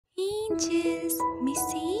Angel's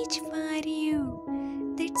message for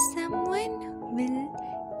you that someone will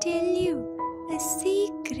tell you a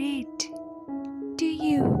secret to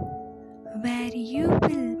you where you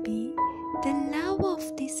will be the love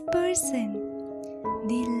of this person.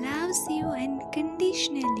 They loves you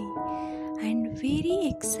unconditionally and very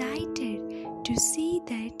excited to see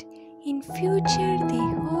that in future they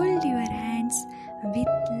hold your hands with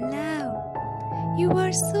love. You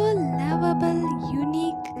are so lovable,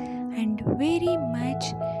 unique and very much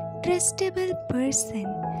trustable person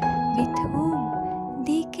with whom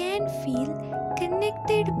they can feel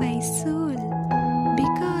connected by soul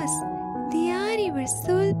because they are your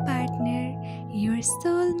soul partner, your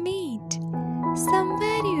soul mate.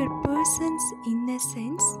 Somewhere your person's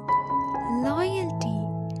innocence, loyalty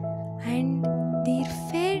and their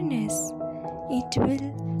fairness, it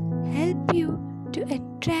will help you to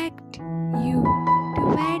attract you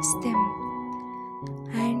towards them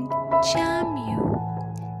and charm you.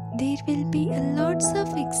 There will be a lots of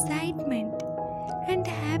excitement and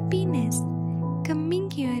happiness coming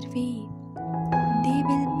your way. They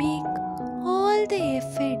will make all the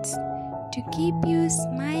efforts to keep you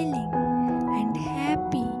smiling and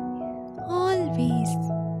happy always.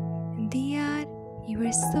 They are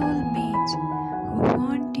your soulmate who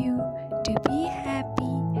want you to be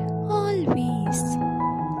happy always.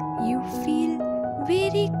 You feel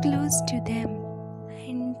very close to them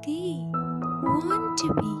and they want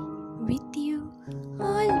to be with you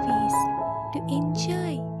always to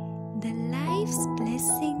enjoy the life's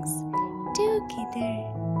blessings together.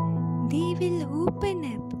 They will open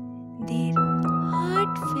up their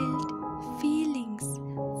heartfelt feelings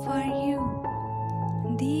for you.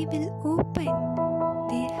 They will open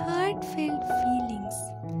their heartfelt feelings.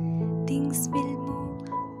 Things will move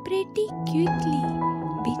pretty quickly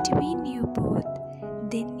between you both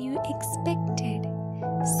than you expected.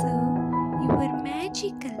 So your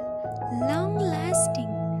magical,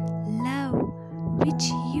 long-lasting love which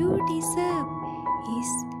you deserve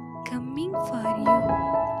is coming for you.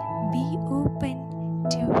 Be open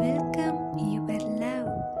to welcome your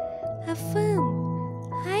love. Affirm,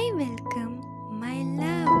 I welcome my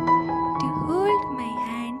love to hold my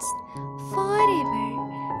hands forever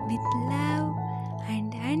with love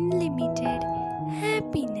and unlimited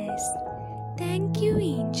happiness. Thank you,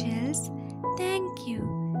 angels. Thank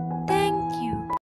you.